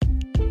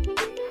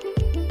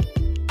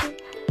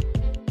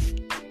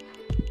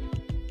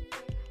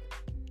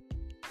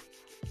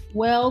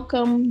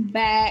Welcome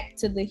back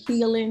to the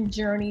Healing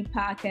Journey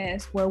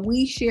podcast, where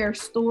we share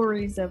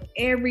stories of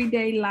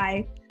everyday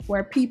life,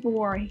 where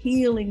people are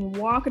healing,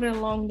 walking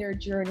along their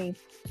journey,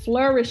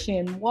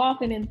 flourishing,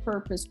 walking in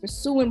purpose,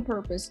 pursuing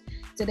purpose.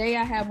 Today,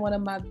 I have one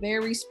of my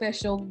very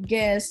special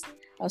guests,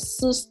 a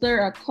sister,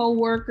 a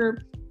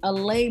co-worker, a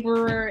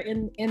laborer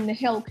in the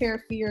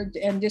healthcare field,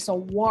 and just a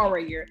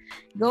warrior.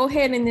 Go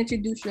ahead and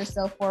introduce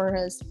yourself for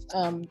us,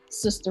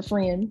 sister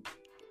friend.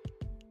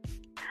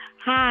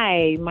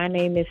 Hi, my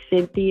name is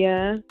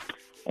Cynthia,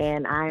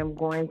 and I am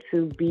going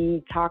to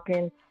be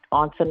talking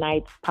on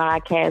tonight's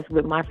podcast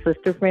with my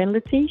sister friend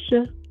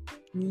Letitia.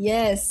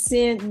 Yes,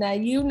 Cynthia. Now,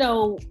 you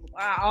know,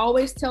 I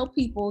always tell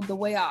people the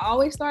way I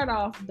always start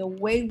off, the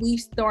way we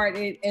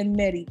started and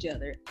met each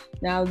other.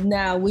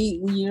 Now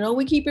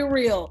we keep it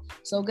real.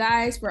 So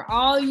guys, for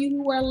all you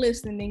who are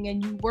listening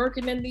and you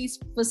working in these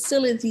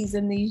facilities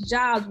and these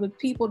jobs with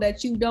people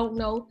that you don't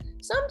know,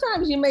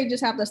 sometimes you may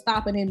just have to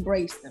stop and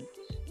embrace them.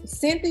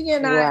 Cynthia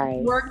and I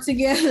worked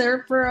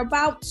together for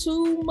about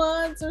 2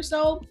 months or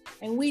so,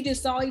 and we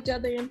just saw each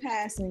other in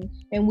passing,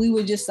 and we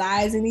were just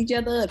sizing each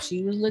other up.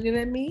 She was looking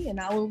at me, and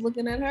I was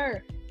looking at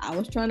her. I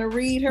was trying to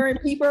read her and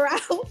peep her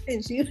out,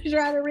 and she was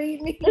trying to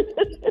read me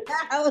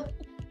out.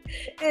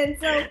 And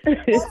so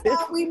that's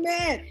how we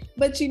met.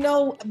 But you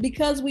know,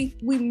 because we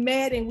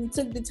met and we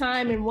took the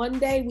time, and one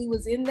day we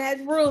was in that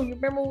room. You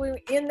remember we were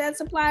in that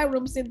supply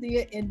room,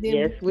 Cynthia? And then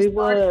yes, we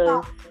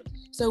was.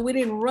 So we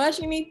didn't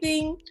rush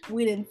anything.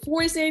 We didn't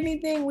force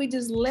anything. We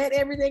just let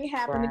everything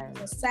happen. Right. It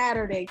was a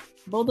Saturday.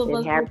 Both of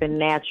us happened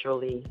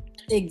naturally.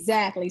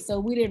 Exactly. So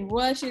we didn't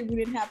rush it. We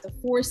didn't have to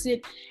force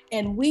it.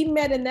 And we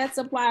met in that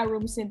supply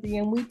room,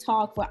 Cynthia, and we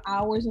talked for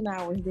hours and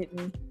hours, didn't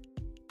we?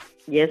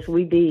 Yes,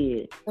 we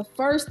did. The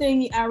first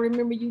thing I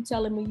remember you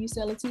telling me, you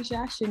said, Letitia,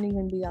 I shouldn't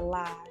even be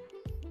alive.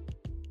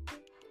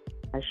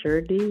 I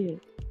sure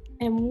did.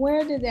 And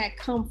where did that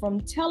come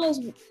from? Tell us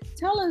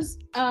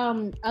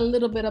a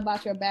little bit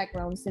about your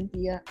background,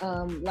 Cynthia.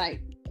 Like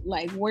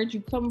where'd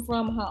you come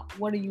from?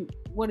 What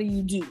do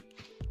you do?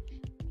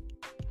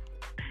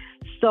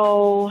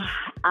 So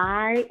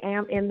I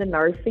am in the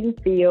nursing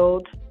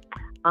field.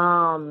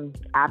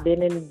 I've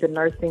been in the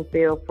nursing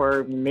field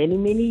for many,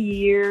 many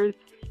years.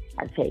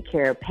 I take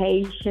care of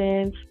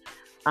patients.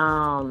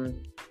 I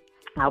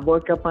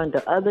work up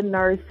under other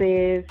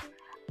nurses.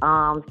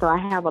 So I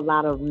have a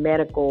lot of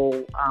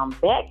medical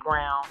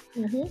background,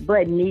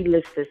 but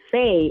needless to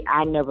say,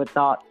 I never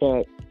thought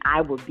that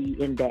I would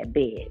be in that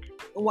bed.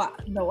 Wow.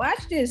 No,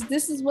 watch this.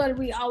 This is what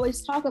we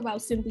always talk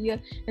about, Cynthia.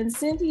 And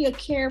Cynthia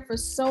cared for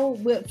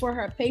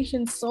her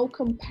patients so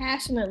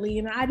compassionately,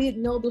 and I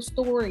didn't know the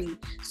story.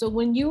 So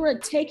when you were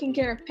taking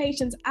care of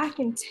patients, I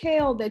can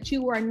tell that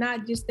you are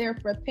not just there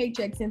for a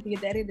paycheck, Cynthia,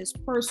 that it is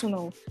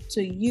personal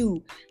to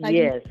you. Like,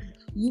 yes.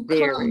 You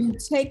come, you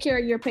take care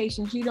of your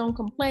patients. You don't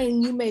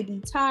complain. You may be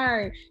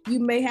tired. You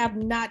may have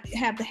not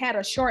have had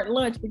a short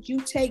lunch, but you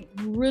take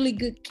really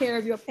good care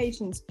of your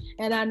patients.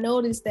 And I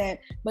noticed that.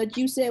 But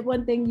you said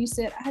one thing. You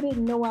said, I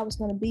didn't know I was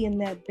going to be in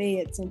that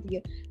bed,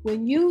 Cynthia.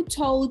 When you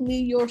told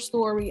me your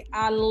story,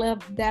 I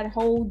left that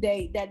whole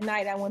day. That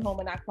night, I went home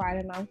and I cried,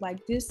 and I was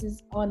like, this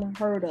is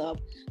unheard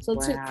of. So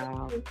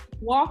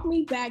walk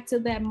me back to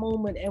that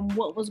moment and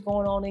what was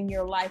going on in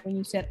your life when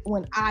you said,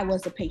 when I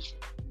was a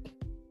patient.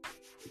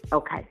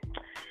 Okay.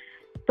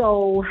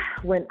 So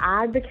when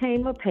I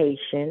became a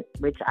patient,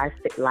 which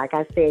like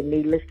I said,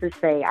 needless to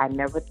say, I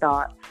never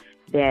thought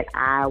that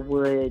I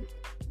would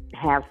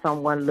have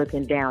someone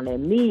looking down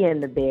at me in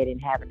the bed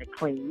and having to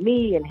clean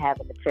me and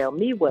having to tell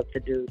me what to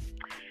do.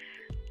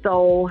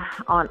 So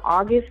on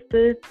August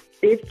the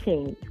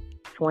 15th,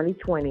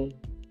 2020,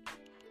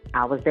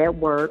 I was at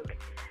work.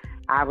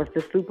 I was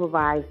the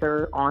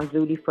supervisor on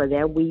duty for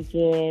that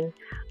weekend.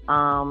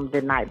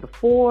 The night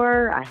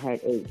before, I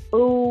had ate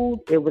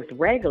food. It was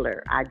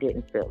regular. I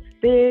didn't feel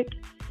sick.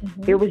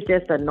 It was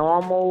just a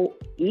normal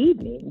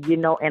evening,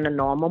 and a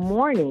normal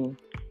morning.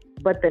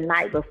 But the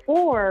night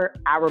before,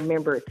 I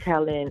remember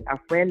telling a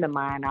friend of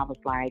mine, I was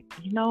like,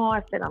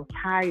 I said, I'm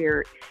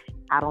tired.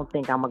 I don't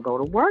think I'm going to go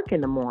to work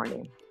in the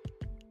morning.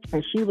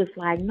 And she was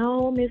like,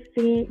 no, Miss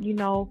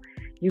Cynthia,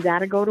 you got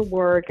to go to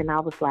work. And I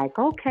was like,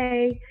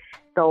 okay.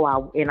 So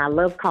I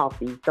love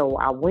coffee. So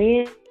I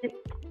went.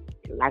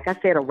 Like I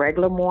said, a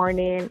regular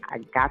morning, I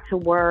got to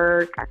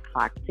work, I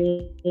clocked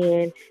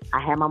in, I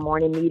had my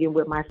morning meeting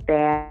with my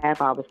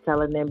staff. I was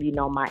telling them,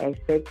 my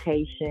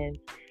expectations.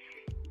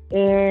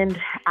 And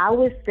I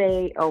would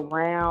say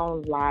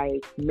around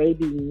like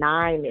maybe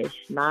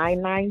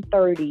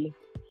 9:30.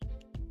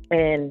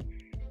 And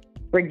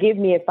forgive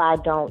me if I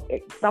don't,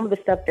 some of the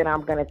stuff that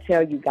I'm going to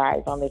tell you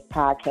guys on this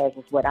podcast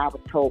is what I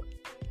was told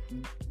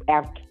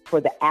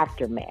for the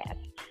aftermath.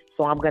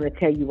 So I'm going to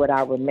tell you what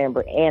I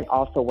remember and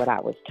also what I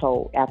was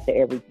told after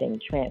everything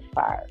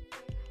transpired.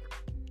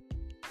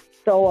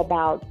 So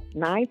about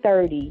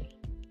 9:30,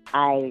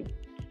 I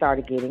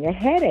started getting a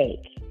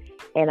headache.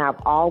 And I've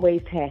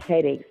always had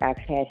headaches. I've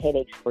had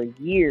headaches for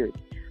years,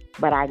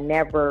 but I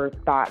never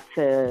thought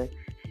to,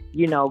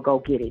 go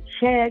get it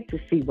checked to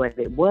see what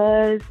it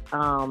was.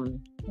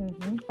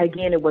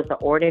 Again, it was an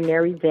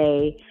ordinary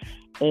day,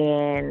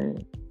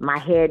 and my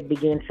head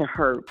began to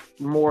hurt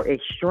more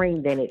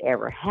extreme than it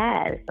ever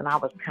has. And I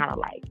was kind of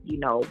like,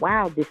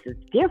 wow, this is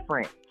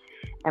different.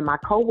 And my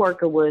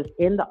coworker was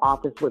in the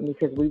office with me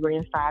because we were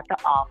inside the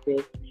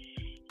office.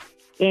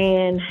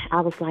 And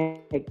I was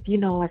like,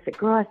 I said,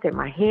 girl,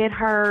 my head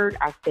hurt.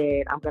 I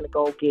said, I'm going to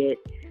go get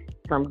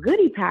some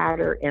goody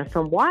powder and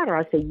some water.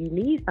 I said, you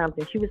need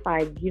something? She was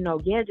like,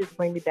 yeah, just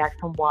bring me back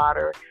some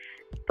water.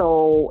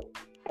 So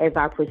as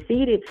I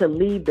proceeded to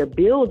leave the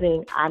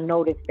building, I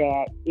noticed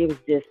that it was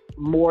just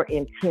more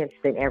intense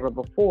than ever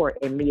before.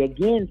 And me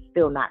again,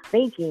 still not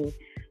thinking,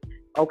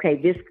 okay,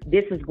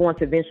 this is going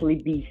to eventually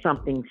be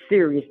something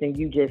serious and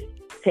you just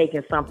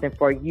taking something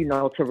for,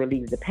 to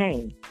relieve the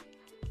pain.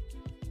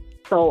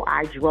 So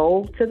I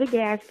drove to the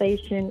gas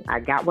station. I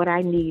got what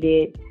I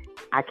needed.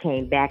 I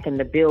came back in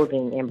the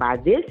building. And by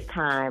this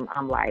time,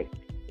 I'm like,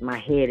 my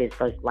head is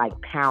just like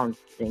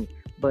pounding.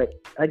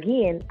 But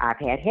again, I've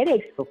had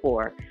headaches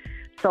before.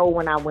 So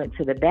when I went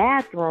to the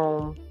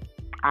bathroom,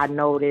 I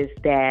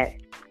noticed that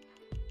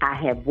I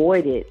had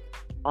voided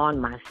on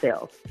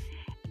myself.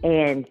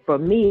 And for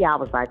me, I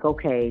was like,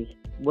 okay,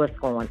 what's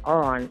going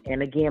on?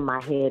 And again,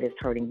 my head is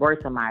hurting worse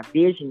and my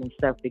vision and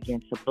stuff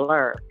began to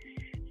blur.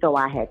 So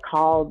I had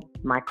called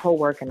my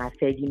coworker and I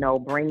said,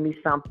 bring me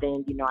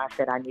something. I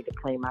said, I need to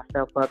clean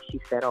myself up. She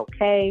said,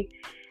 okay.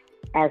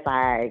 As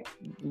I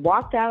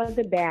walked out of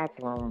the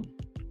bathroom,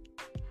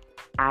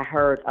 I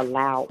heard a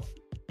loud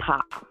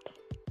pop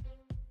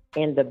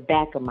in the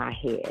back of my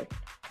head.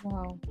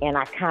 Wow. And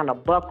I kind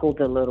of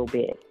buckled a little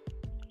bit.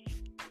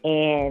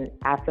 And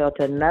I felt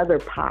another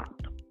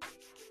pop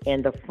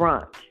in the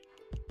front.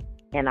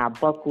 And I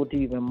buckled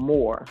even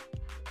more.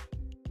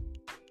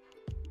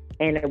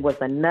 And it was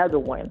another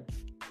one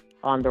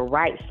on the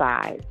right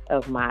side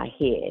of my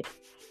head.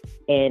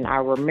 And I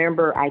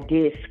remember I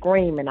did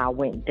scream and I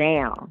went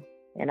down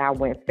and I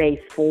went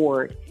face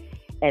forward.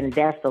 And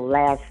that's the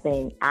last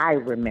thing I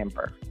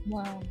remember.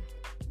 Wow.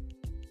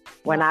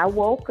 When I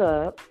woke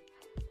up,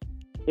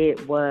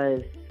 it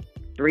was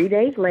 3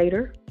 days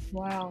later.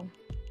 Wow.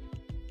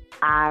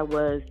 I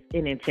was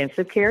in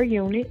intensive care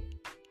unit.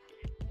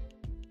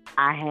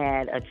 I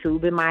had a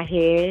tube in my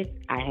head.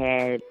 I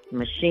had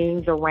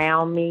machines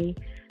around me.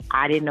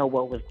 I didn't know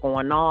what was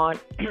going on.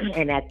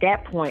 And at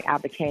that point, I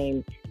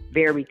became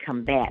very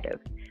combative.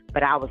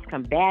 But I was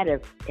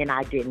combative and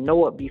I didn't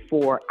know it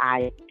before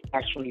I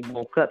actually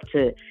woke up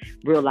to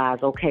realize,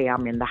 okay,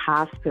 I'm in the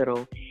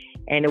hospital.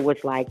 And it was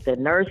like the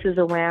nurses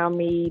around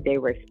me, they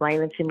were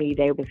explaining to me,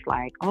 they was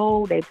like,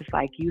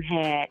 you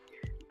had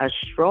a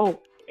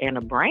stroke and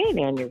a brain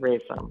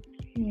aneurysm.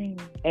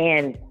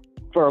 And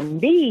for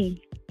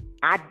me,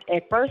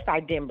 at first I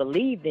didn't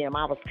believe them.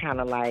 I was kind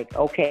of like,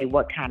 okay,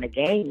 what kind of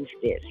game is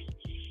this?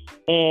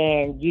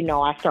 And,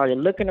 I started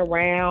looking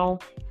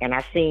around and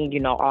I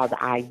seen, all the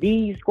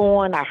IVs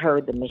going. I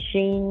heard the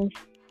machines.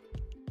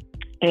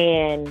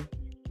 And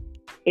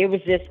it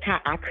was just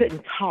I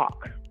couldn't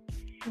talk.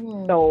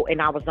 So,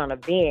 and I was on a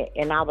vent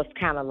and I was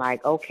kind of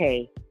like,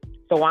 okay,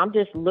 so I'm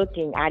just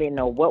looking. I didn't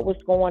know what was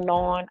going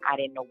on. I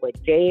didn't know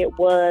what day it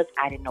was.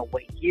 I didn't know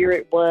what year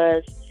it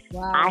was.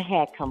 Wow. I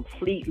had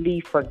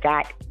completely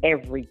forgot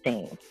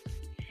everything.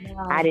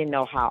 Wow. I didn't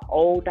know how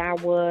old I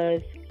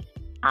was.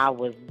 I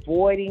was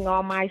voiding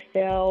on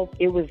myself.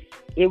 It was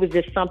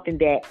just something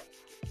that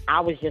I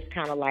was just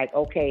kind of like,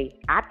 okay,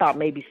 I thought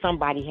maybe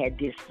somebody had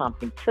did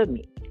something to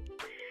me.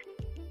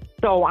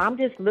 So I'm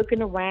just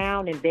looking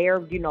around and they're,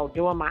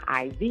 doing my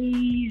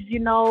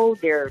IVs,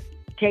 they're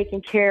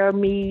taking care of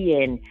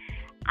me. And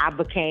I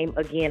became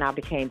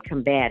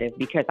combative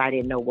because I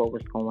didn't know what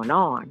was going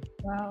on.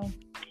 Wow.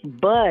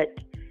 But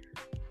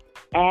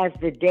as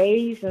the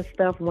days and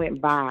stuff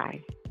went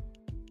by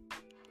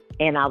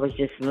and I was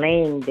just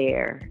laying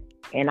there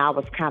and I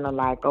was kind of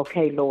like,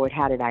 okay, Lord,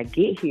 how did I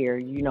get here?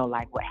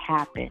 Like what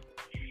happened?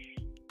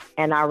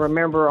 And I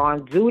remember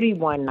on duty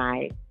one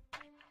night,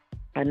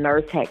 a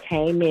nurse had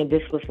came in.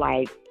 This was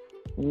like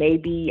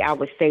maybe I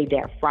would say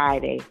that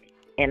Friday,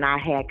 and I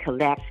had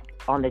collapsed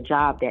on the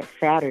job that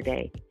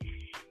Saturday.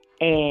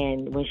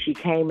 And when she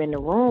came in the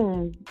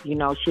room, she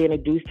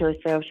introduced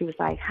herself. She was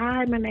like,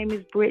 hi, my name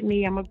is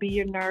Brittany. I'm going to be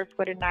your nurse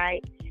for the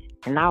night.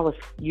 And I was,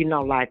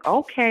 like,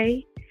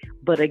 okay.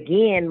 But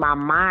again, my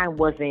mind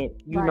wasn't,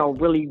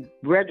 really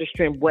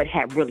registering what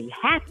had really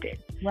happened.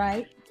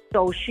 Right.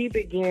 So she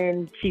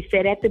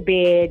sat at the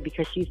bed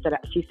because she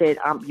said,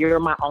 you're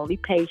my only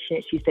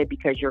patient. She said,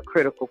 because you're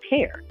critical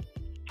care.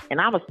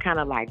 And I was kind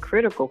of like,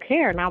 critical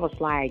care. And I was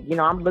like,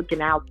 I'm looking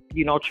out,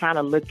 trying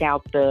to look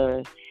out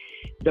the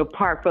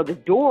part for the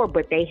door,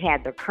 but they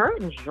had the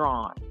curtains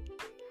drawn.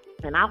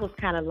 And I was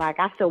kind of like,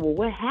 I said, well,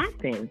 what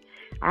happened?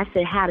 I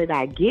said, how did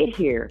I get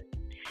here?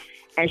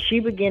 And she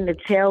began to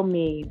tell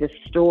me the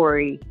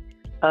story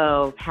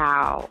of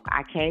how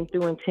I came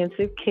through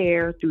intensive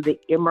care through the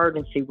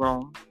emergency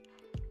room.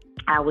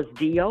 I was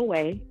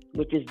DOA,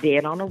 which is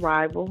dead on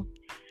arrival.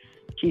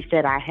 She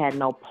said I had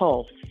no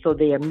pulse. So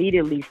they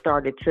immediately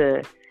started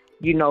to,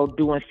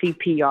 doing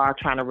CPR,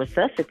 trying to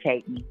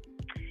resuscitate me.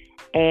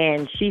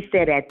 And she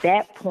said at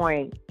that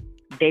point,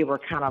 they were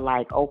kind of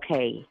like,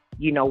 okay,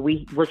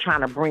 we're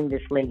trying to bring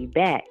this lady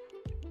back.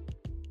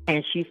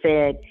 And she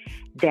said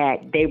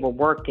that they were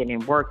working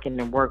and working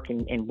and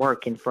working and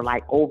working for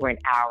like over an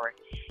hour.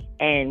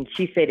 And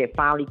she said it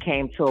finally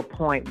came to a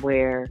point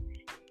where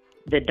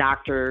the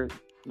doctor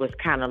was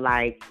kind of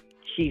like,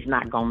 she's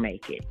not going to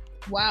make it.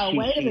 Wow,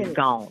 wait a minute. She's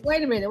gone.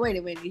 Wait a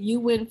minute. You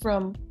went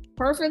from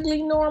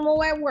perfectly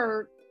normal at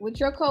work with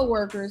your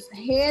coworkers,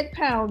 head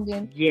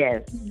pounding.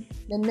 Yes.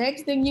 The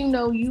next thing you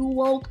know, you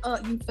woke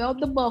up, you felt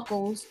the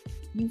buckles,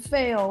 you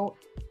fell,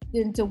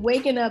 into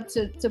waking up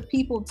to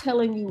people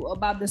telling you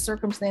about the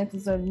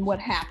circumstances and what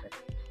happened.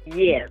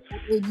 Yes.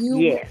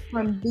 You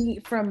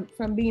went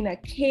from being a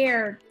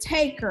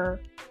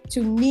caretaker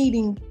to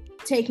needing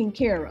taken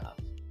care of.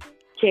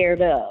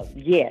 Cared of,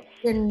 yes.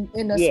 In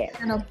a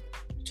span of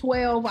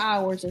 12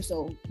 hours or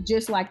so,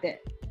 just like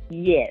that.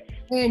 Yes.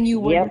 And you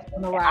were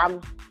on the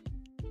ride.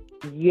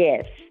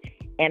 Yes.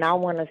 And I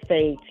want to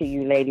say to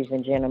you, ladies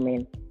and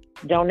gentlemen,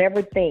 don't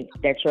ever think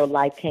that your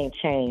life can't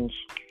change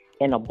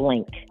in a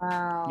blink.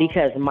 Wow.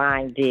 Because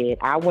mine did.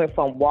 I went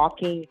from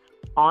walking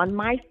on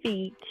my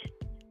feet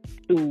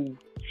to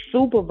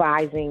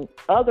supervising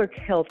other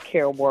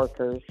healthcare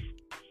workers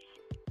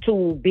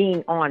to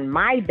being on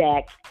my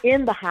back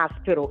in the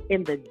hospital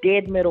in the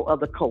dead middle of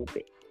the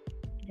COVID.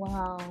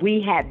 Wow.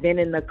 We had been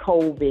in the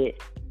COVID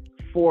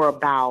for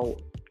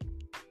about,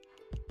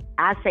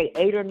 I say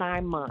 8 or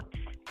 9 months.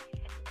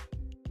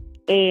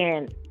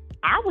 And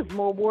I was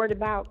more worried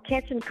about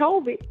catching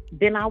COVID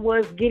than I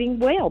was getting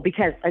well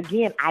because,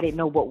 again, I didn't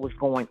know what was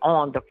going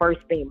on. The first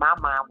thing in my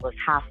mind was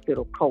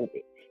hospital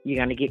COVID. You're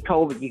going to get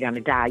COVID. You're going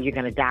to die. You're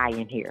going to die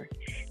in here.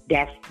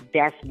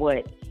 That's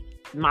what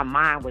my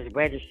mind was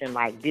registering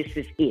like, this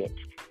is it.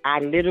 I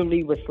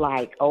literally was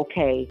like,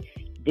 okay,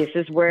 this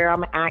is where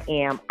I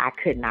am. I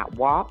could not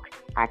walk.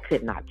 I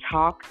could not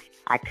talk.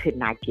 I could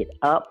not get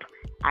up.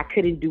 I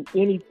couldn't do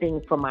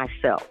anything for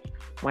myself.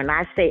 When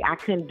I say I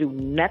couldn't do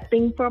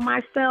nothing for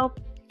myself,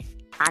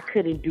 I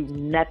couldn't do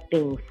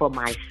nothing for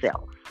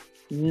myself.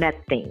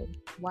 Nothing.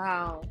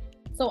 Wow.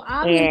 So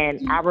obviously,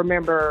 and I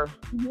remember,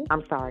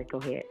 I'm sorry, go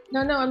ahead.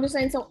 No, I'm just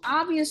saying, so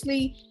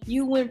obviously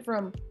you went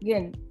from,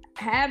 again,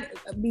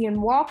 being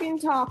walking,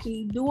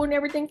 talkie, doing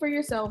everything for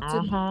yourself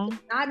to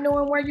not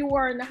knowing where you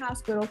were in the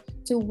hospital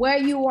to where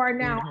you are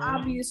now.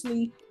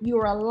 Obviously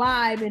you're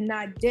alive and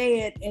not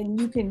dead, and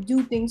you can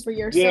do things for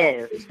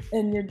yourself. Yes.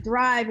 And you're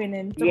driving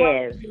and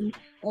thriving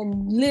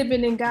and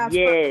living in God's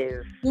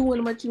purpose,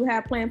 doing what you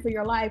have planned for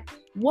your life.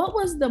 What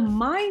was the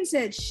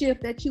mindset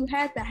shift that you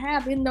had to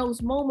have in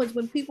those moments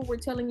when people were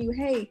telling you,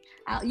 hey,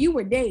 you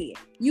were dead,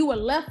 you were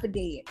left for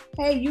dead,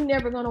 hey, you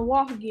never gonna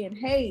walk again,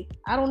 hey,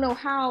 I don't know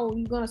how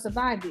you're gonna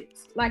survive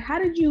this? Like,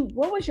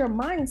 what was your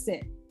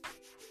mindset?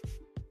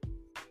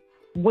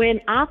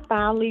 When I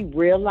finally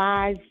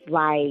realized,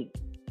 like,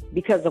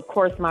 because of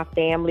course my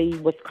family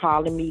was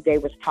calling me, they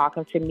was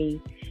talking to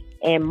me,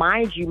 and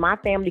mind you, my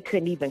family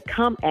couldn't even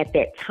come at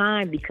that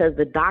time because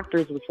the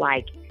doctors was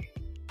like,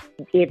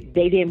 if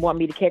they didn't want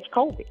me to catch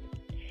COVID.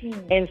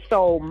 And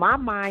so my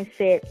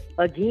mindset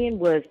again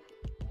was,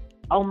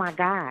 oh my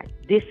God,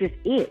 this is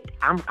it.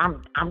 I'm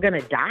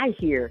gonna die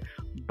here.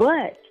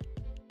 But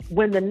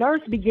when the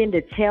nurse began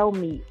to tell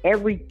me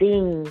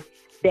everything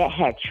that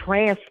had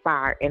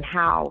transpired and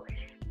how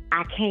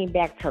I came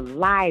back to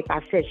life,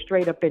 I sat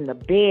straight up in the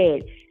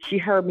bed. She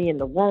heard me in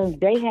the room.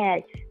 They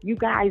had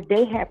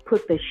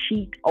put the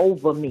sheet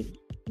over me.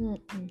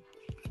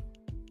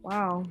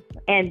 Wow.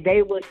 And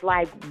they was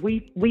like,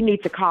 we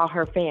need to call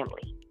her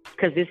family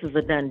because this is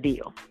a done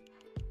deal.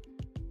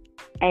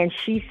 And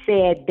she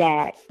said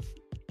that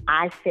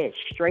I sat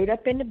straight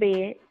up in the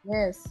bed.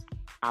 Yes.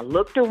 I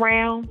looked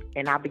around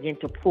and I began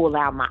to pull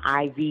out my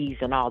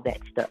IVs and all that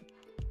stuff.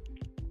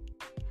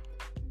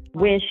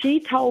 When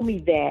she told me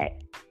that,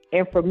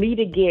 and for me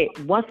to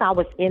once I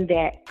was in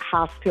that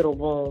hospital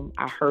room,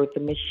 I heard the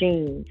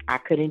machine. I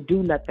couldn't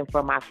do nothing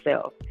for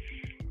myself.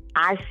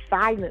 I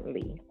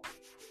silently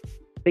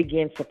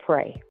began to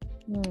pray.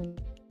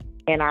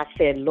 And I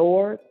said,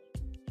 Lord,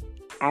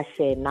 I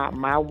said, not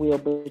my will,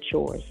 but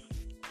yours.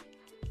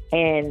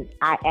 And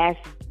I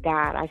asked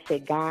God, I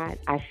said, God,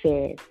 I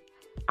said,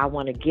 I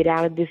want to get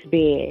out of this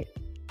bed.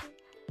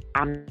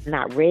 I'm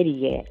not ready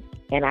yet.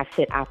 And I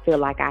said, I feel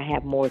like I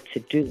have more to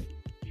do.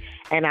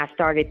 And I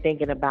started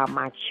thinking about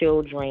my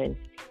children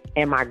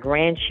and my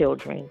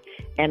grandchildren.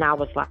 And I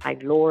was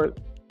like,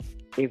 Lord,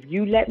 if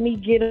you let me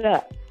get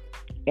up,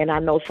 and I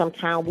know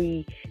sometimes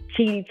we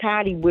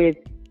teety-totty with,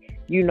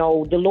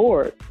 the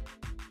Lord,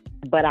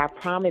 but I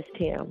promised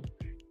him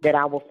that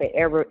I will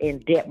forever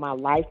indebt my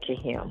life to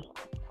him.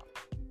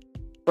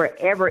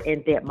 Forever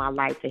indebt my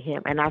life to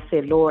him. And I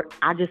said, Lord,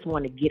 I just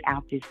want to get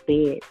out this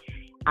bed.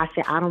 I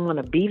said, I don't want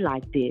to be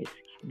like this.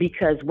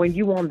 Because when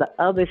you on the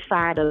other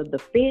side of the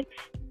fence,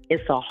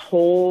 it's a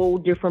whole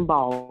different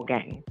ball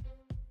game.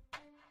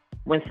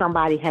 When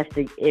somebody has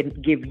to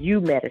give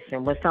you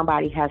medicine, when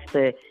somebody has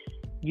to,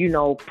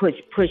 push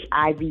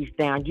IVs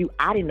down you.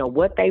 I didn't know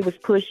what they was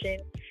pushing.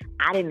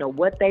 I didn't know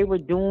what they were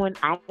doing.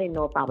 I didn't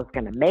know if I was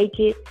going to make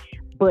it.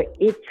 But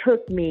it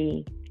took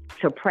me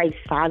to pray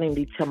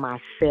silently to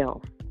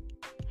myself.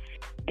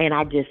 And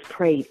I just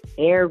prayed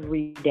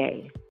every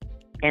day.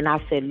 And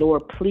I said,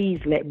 Lord, please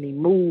let me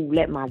move.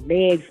 Let my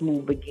legs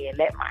move again.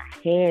 Let my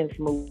hands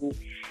move.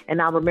 And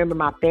I remember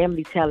my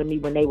family telling me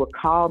when they would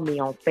call me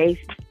on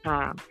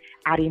FaceTime,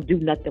 I didn't do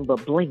nothing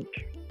but blink.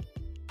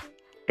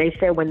 They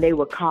said when they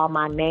would call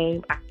my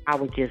name, I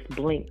would just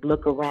blink,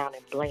 look around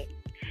and blink.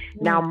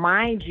 Mm. Now,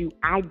 mind you,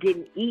 I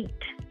didn't eat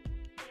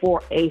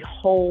for a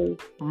whole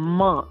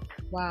month.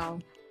 Wow.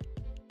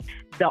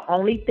 The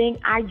only thing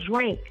I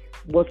drank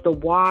was the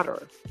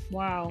water.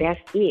 Wow. That's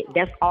it.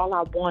 That's all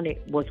I wanted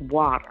was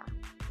water.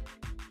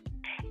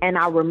 And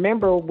I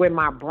remember when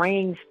my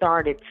brain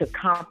started to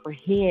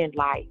comprehend,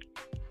 like,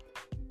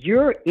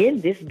 you're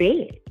in this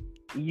bed.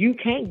 You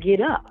can't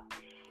get up.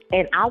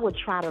 And I would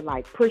try to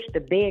like push the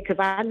bed because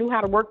I knew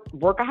how to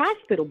work a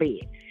hospital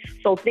bed.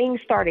 So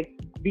things started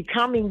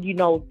becoming,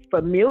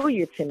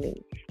 familiar to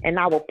me. And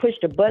I would push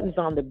the buttons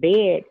on the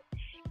bed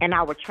and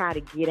I would try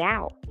to get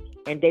out.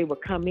 And they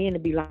would come in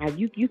and be like,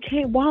 you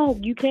can't walk.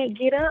 You can't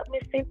get up,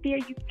 Miss Cynthia.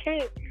 You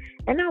can't.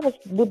 And I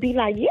would be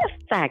like, yes,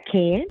 I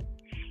can.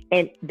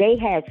 And they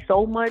had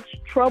so much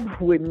trouble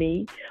with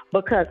me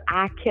because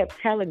I kept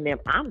telling them,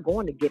 I'm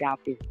going to get out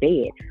this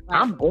bed.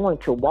 Right. I'm going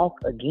to walk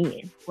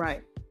again.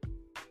 Right.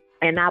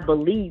 And I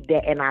believe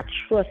that and I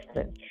trust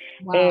them.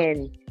 Wow.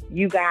 And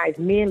you guys,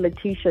 me and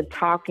Letitia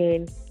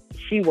talking,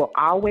 she will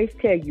always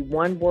tell you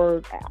one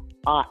word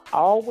I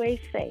always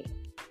say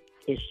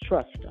is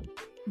trust them.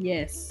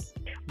 Yes.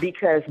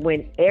 Because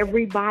when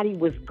everybody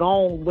was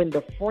gone, when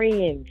the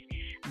friends,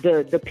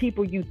 the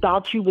people you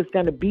thought you was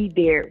going to be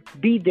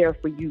there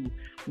for you.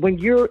 When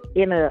you're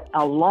in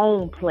a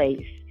lone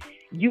place,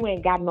 you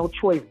ain't got no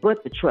choice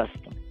but to trust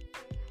them.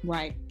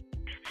 Right.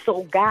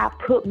 So God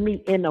put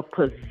me in a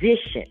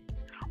position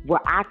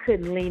where I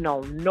couldn't lean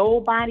on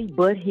nobody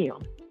but him.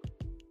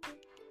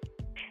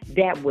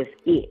 That was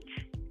it.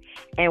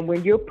 And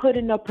when you're put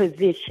in a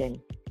position,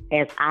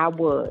 as I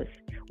was,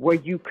 where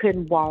you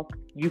couldn't walk,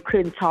 you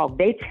couldn't talk,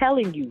 they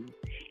telling you,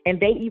 and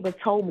they even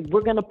told me,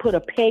 we're going to put a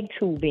peg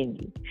tube in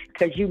you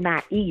because you're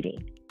not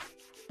eating.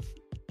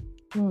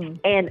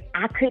 And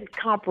I couldn't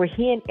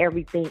comprehend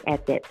everything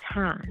at that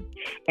time.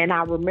 And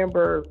I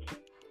remember,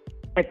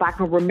 if I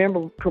can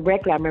remember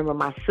correctly, I remember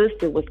my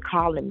sister was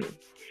calling me.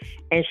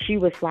 And she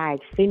was like,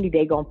 Cindy,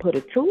 they going to put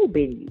a tube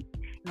in you.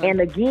 Mm-hmm.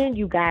 And again,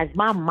 you guys,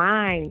 my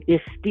mind is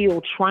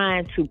still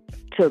trying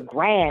to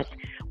grasp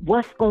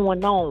what's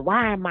going on.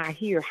 Why am I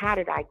here? How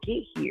did I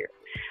get here?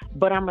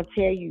 But I'm going to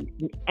tell you,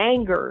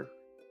 anger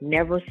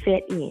never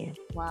set in.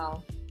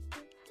 Wow.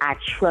 I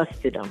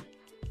trusted them.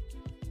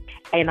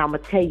 And I'm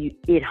going to tell you,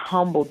 it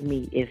humbled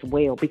me as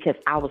well because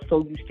I was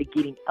so used to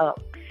getting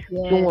up,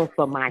 doing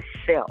for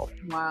myself.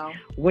 Wow.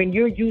 When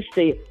you're used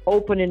to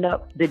opening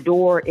up the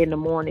door in the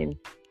morning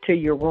to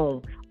your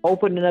room,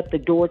 opening up the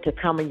door to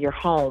come in your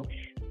home,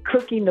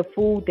 cooking the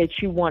food that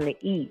you want to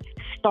eat,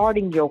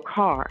 starting your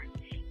car,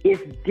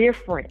 it's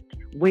different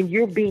when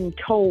you're being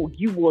told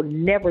you will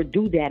never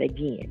do that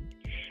again.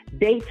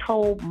 They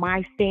told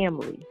my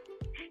family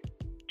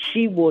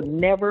she will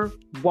never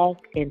walk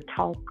and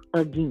talk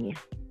again.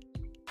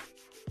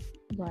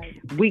 Right.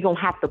 We're going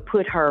to have to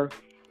put her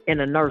in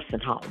a nursing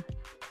home.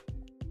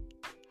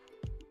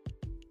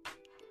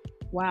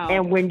 Wow.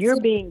 And when you're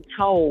being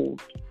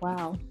told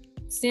wow.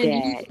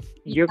 that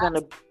you're going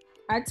to...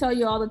 I tell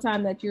you all the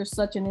time that you're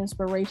such an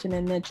inspiration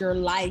and that your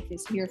life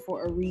is here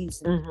for a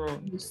reason.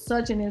 Mm-hmm. You're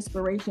such an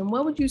inspiration.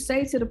 What would you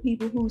say to the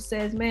people who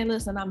says, man,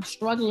 listen, I'm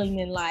struggling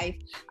in life.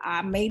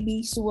 I may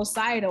be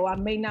suicidal. I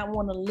may not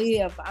want to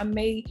live. I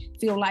may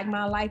feel like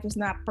my life is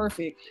not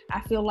perfect.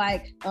 I feel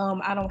like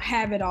I don't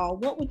have it all.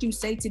 What would you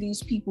say to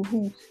these people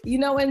who,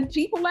 and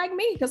people like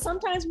me, because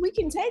sometimes we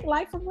can take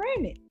life for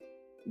granted.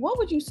 What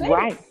would you say?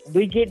 Right.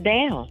 We get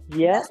down.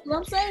 Yeah. That's what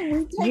I'm saying.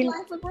 We take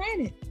life for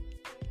granted.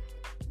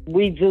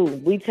 We do.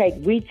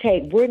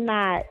 We're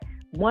not,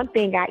 one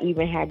thing I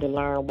even had to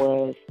learn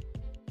was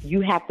you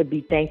have to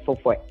be thankful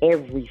for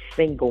every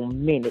single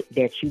minute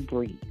that you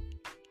breathe.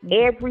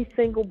 Mm-hmm. Every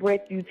single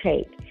breath you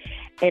take.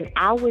 And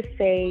I would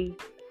say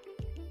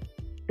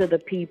to the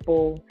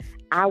people,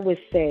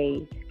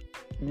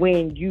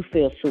 when you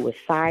feel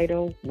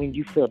suicidal, when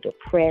you feel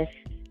depressed,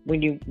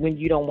 when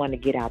you don't want to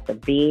get out the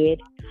bed,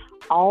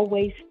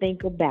 always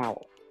think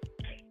about,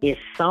 is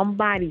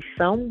somebody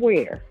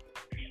somewhere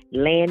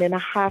laying in a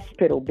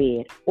hospital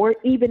bed or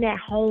even at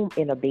home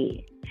in a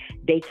bed,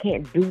 they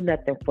can't do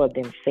nothing for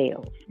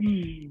themselves.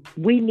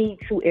 We need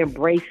to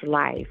embrace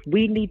life.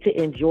 We need to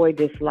enjoy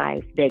this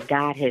life that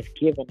God has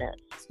given us.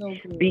 So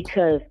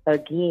because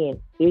again,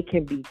 it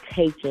can be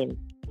taken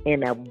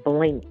in a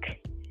blink.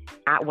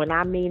 When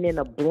I mean in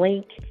a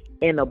blink,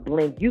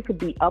 you could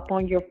be up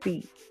on your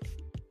feet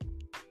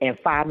and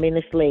 5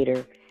 minutes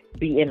later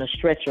be in a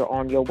stretcher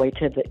on your way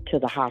to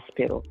the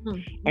hospital.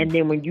 Mm-hmm. And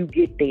then when you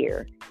get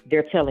there,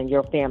 they're telling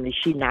your family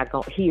he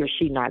or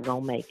she not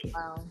gonna make it.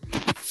 Wow.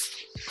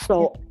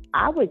 So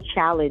I would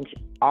challenge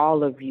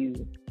all of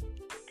you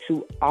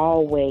to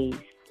always,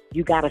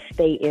 you got to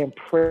stay in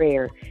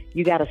prayer.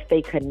 You got to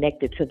stay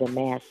connected to the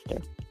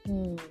Master.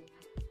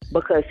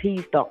 Because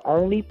he's the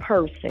only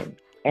person,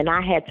 and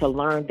I had to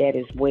learn that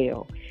as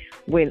well.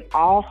 When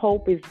all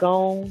hope is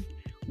gone,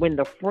 when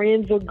the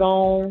friends are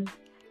gone,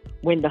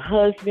 when the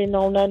husband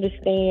don't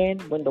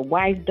understand, when the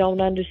wife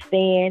don't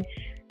understand,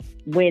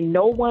 when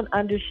no one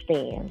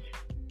understands,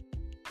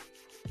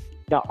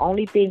 the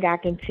only thing I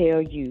can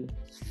tell you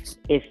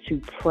is to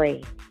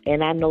pray.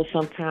 And I know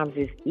sometimes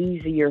it's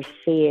easier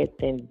said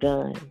than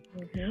done.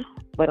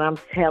 But I'm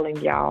telling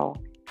y'all,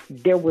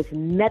 there was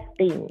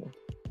nothing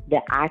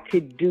that I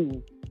could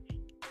do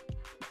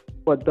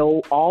for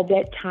all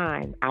that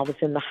time I was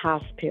in the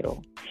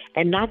hospital.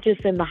 And not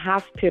just in the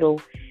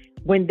hospital.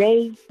 When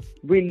they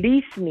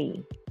released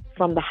me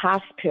from the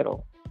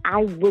hospital,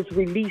 I was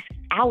released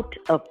out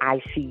of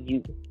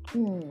ICU.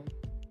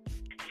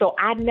 So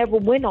I never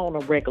went on a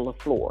regular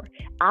floor.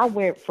 I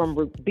went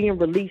from being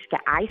released to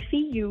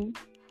ICU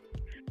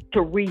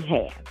to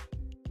rehab.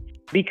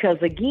 Because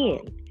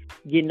again,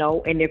 you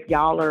know, and if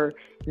y'all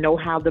know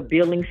how the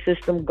billing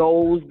system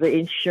goes, the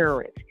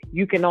insurance,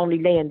 you can only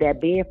lay in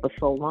that bed for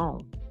so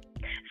long.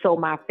 So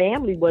my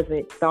family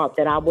thought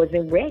that I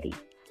wasn't ready.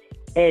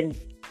 And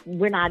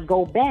when I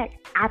go back,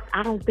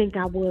 I don't think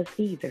I was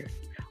either.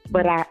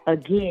 But I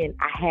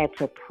had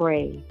to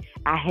pray.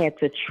 I had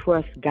to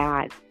trust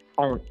God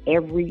on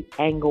every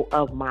angle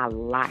of my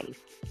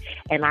life.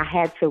 And I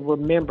had to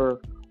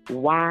remember,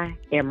 why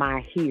am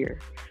I here?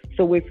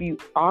 So if you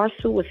are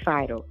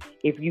suicidal,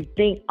 if you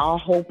think all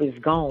hope is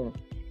gone,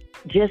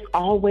 just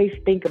always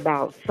think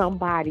about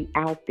somebody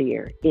out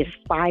there is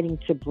fighting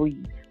to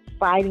breathe,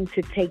 fighting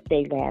to take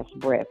their last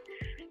breath.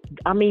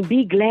 I mean,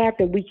 be glad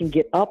that we can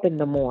get up in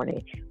the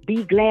morning.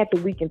 Be glad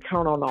that we can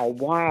turn on our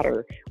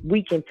water.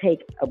 We can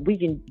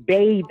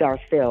bathe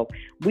ourselves.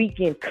 We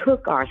can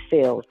cook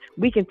ourselves.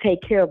 We can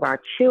take care of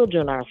our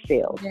children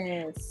ourselves.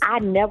 Yes. I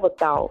never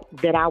thought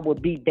that I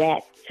would be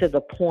that to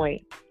the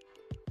point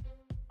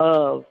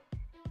of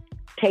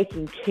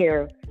taking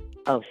care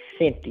of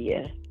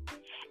Cynthia.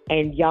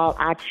 And y'all,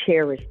 I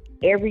cherish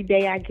every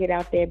day I get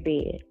out that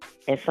bed.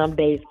 And some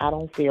days I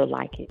don't feel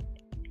like it.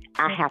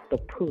 I have to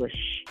push.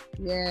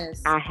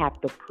 Yes. I have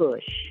to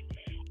push.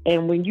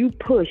 And when you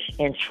push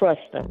and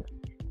trust them,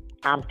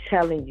 I'm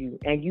telling you,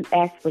 and you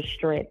ask for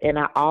strength. And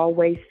I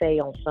always say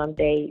on some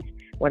days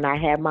when I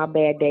have my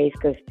bad days,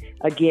 because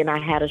again,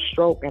 I had a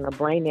stroke and a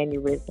brain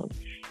aneurysm.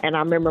 And I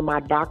remember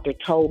my doctor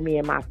told me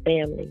and my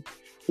family,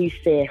 he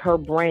said her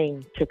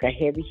brain took a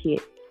heavy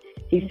hit.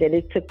 He said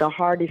it took the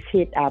hardest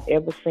hit I've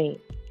ever seen.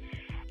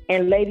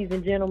 And ladies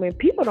and gentlemen,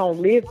 people don't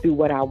live through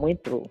what I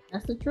went through.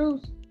 That's the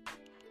truth.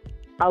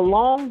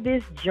 Along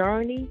this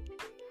journey,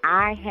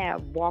 I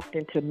have walked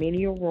into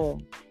many a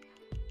room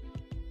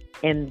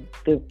and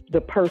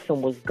the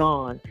person was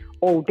gone.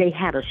 Oh, they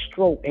had a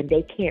stroke and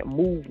they can't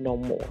move no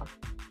more.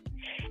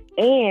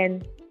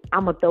 And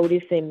I'm going to throw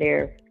this in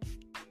there,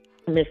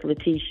 Miss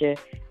Letitia.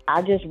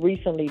 I just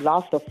recently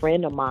lost a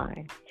friend of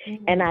mine.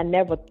 And I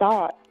never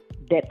thought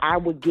that I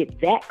would get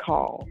that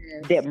call,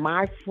 that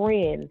my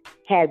friend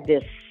had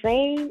the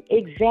same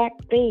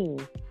exact thing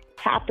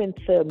happen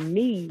to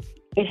me.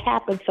 It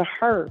happened to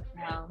her,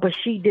 but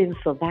she didn't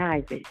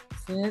survive it.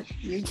 I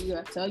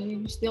tell you,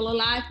 you're still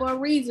alive for a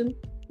reason.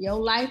 Your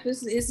life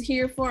is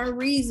here for a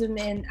reason.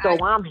 And so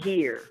I'm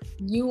here.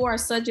 You are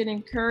such an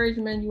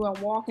encouragement. You are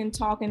walking,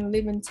 talking,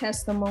 living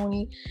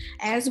testimony.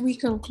 As we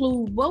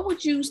conclude, what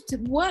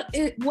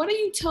do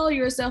you tell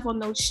yourself on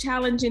those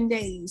challenging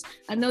days?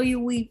 I know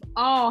we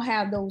all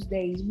have those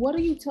days. What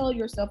do you tell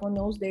yourself on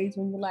those days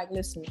when you're like,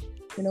 listen,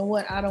 you know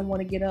what? I don't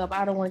want to get up.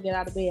 I don't want to get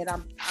out of bed.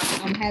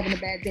 I'm having a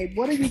bad day.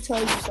 What do you tell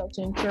yourself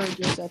to encourage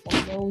yourself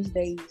on those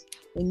days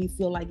when you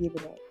feel like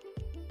giving up?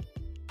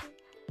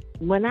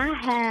 When I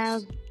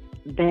have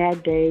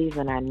bad days,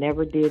 and I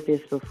never did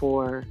this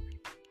before,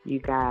 you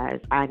guys,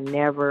 I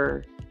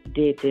never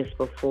did this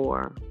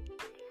before.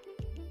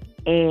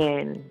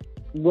 And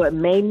what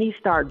made me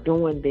start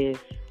doing this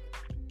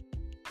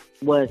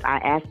was I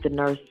asked the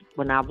nurse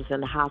when I was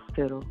in the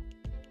hospital,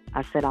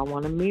 I said, I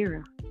want a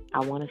mirror. I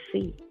want to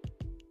see.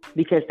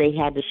 Because they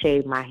had to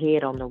shave my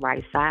head on the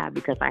right side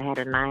because I had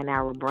a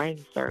 9-hour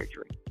brain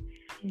surgery.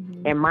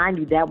 And mind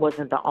you, that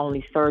wasn't the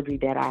only surgery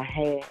that I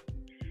had.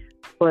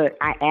 But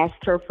I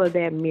asked her for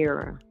that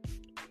mirror,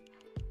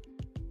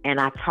 and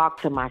I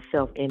talked to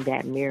myself in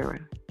that mirror.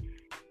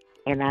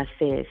 And I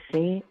said,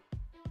 Cint,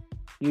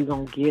 you're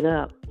going to get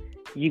up.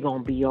 You're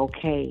going to be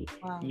okay.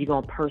 Wow. You're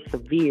going to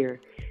persevere.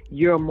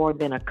 You're more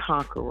than a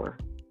conqueror.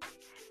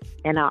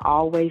 And I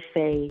always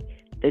say,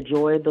 the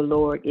joy of the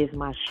Lord is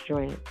my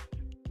strength.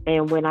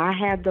 And when I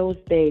have those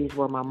days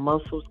where my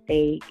muscles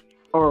ache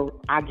or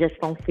I just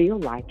don't feel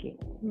like it,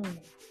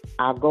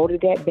 I'll go to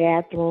that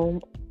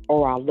bathroom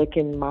or I'll look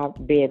in my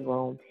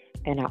bedroom,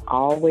 and I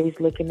always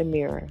look in the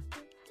mirror,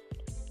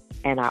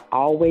 and I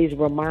always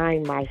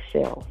remind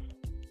myself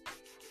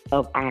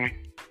of I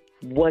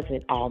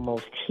wasn't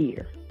almost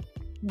here.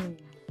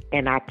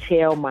 And I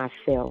tell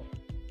myself,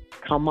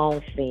 come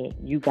on, Cint,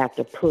 you got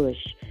to push.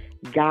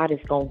 God is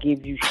going to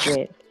give you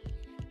strength.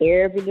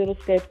 every little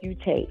step you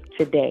take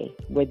today,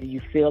 whether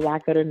you feel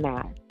like it or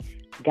not,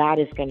 God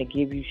is going to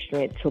give you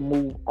strength to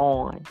move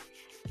on.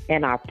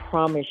 And I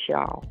promise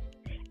y'all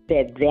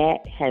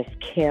that has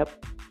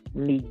kept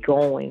me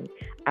going.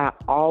 I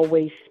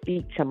always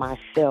speak to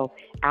myself.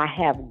 I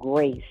have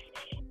grace.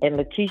 And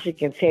Letitia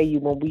can tell you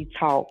when we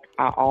talk,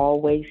 I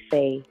always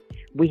say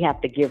we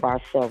have to give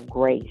ourselves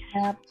grace.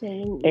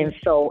 Absolutely.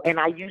 And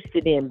I used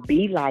to then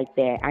be like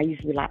that. I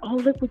used to be like, oh,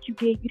 look what you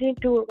did. You didn't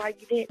do it right.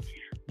 You didn't.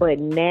 But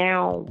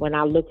now when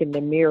I look in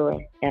the mirror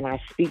and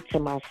I speak to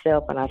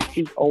myself and I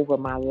speak over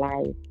my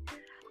life,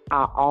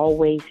 I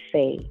always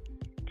say,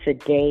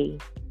 today,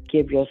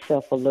 give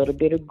yourself a little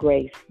bit of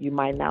grace. You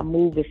might not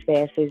move as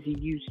fast as you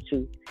used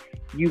to.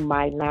 You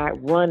might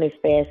not run as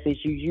fast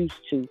as you used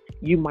to.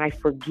 You might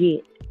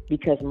forget,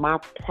 because my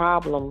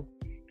problem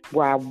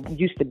where I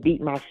used to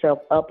beat myself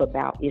up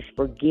about is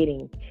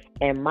forgetting.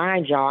 And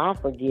mind y'all, I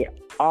forget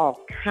all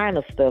kind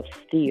of stuff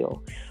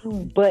still.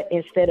 But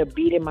instead of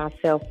beating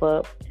myself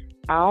up,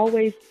 I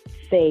always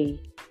say,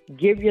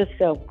 give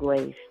yourself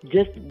grace.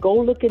 Just go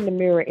look in the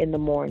mirror in the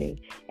morning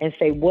and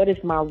say, what is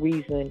my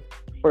reason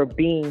for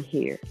being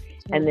here?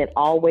 And then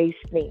always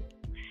think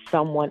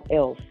someone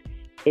else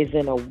is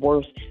in a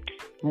worse,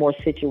 more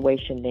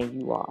situation than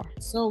you are.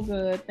 So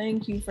good.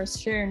 Thank you for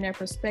sharing that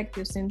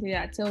perspective,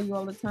 Cynthia. I tell you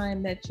all the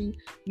time that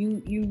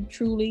you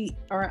truly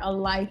are a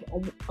life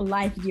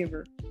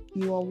giver.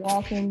 You are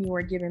walking, you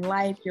are giving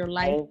life, your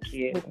life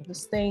will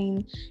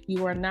sustain.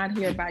 You are not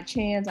here by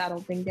chance. I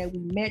don't think that we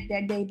met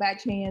that day by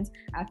chance.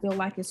 I feel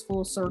like it's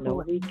full circle.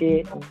 No, we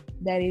didn't.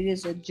 That it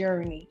is a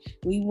journey.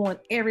 We want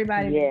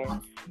everybody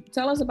to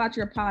tell us about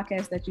your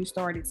podcast that you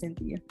started,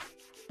 Cynthia.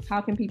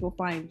 How can people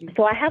find you?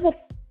 So I have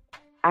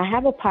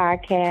a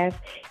podcast.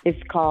 It's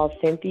called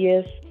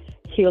Cynthia's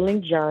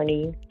Healing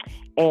Journey,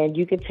 and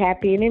you can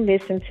tap in and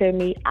listen to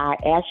me. I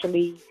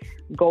actually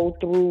go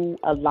through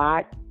a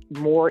lot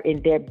more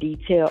in-depth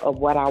detail of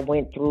what I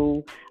went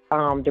through,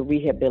 the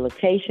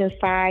rehabilitation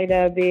side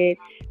of it,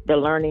 the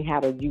learning how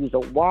to use a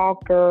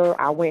walker.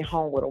 I went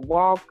home with a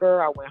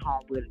walker. I went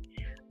home with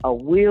a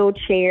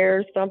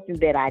wheelchair, something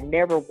that I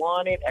never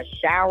wanted, a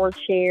shower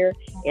chair.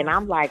 And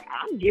I'm like,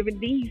 I'm giving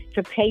these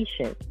to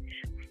patients.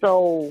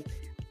 So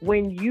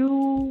when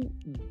you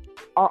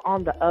are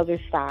on the other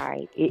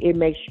side, it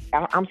makes,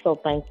 I'm so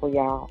thankful,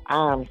 y'all.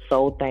 I'm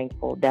so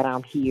thankful that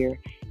I'm here.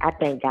 I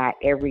thank God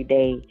every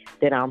day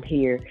that I'm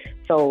here.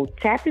 So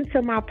tap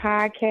into my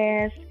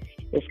podcast.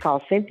 It's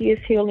called Cynthia's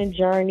Healing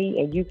Journey,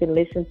 and you can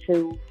listen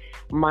to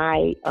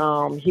my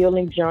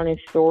healing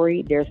journey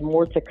story. There's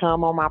more to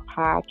come on my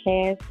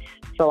podcast.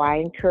 So I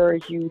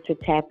encourage you to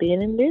tap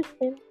in and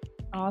listen.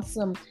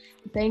 Awesome.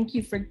 Thank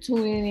you for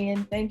tuning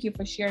in. Thank you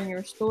for sharing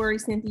your story,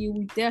 Cynthia.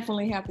 We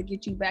definitely have to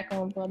get you back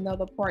on for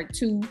another part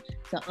 2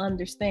 to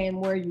understand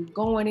where you're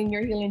going in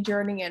your healing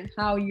journey and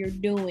how you're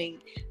doing.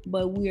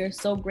 But we are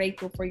so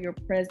grateful for your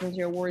presence,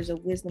 your words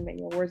of wisdom, and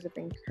your words of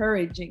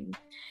encouraging.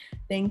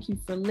 Thank you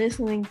for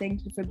listening.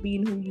 Thank you for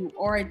being who you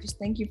are. Just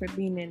thank you for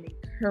being an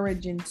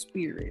encouraging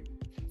spirit.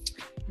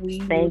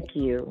 Thank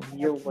you.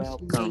 You're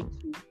welcome.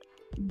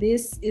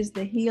 This is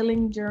the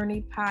Healing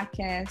Journey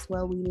podcast,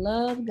 where we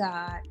love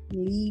God,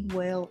 lead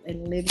well,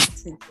 and live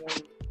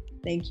intentionally.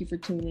 Thank you for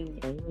tuning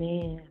in.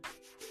 Amen.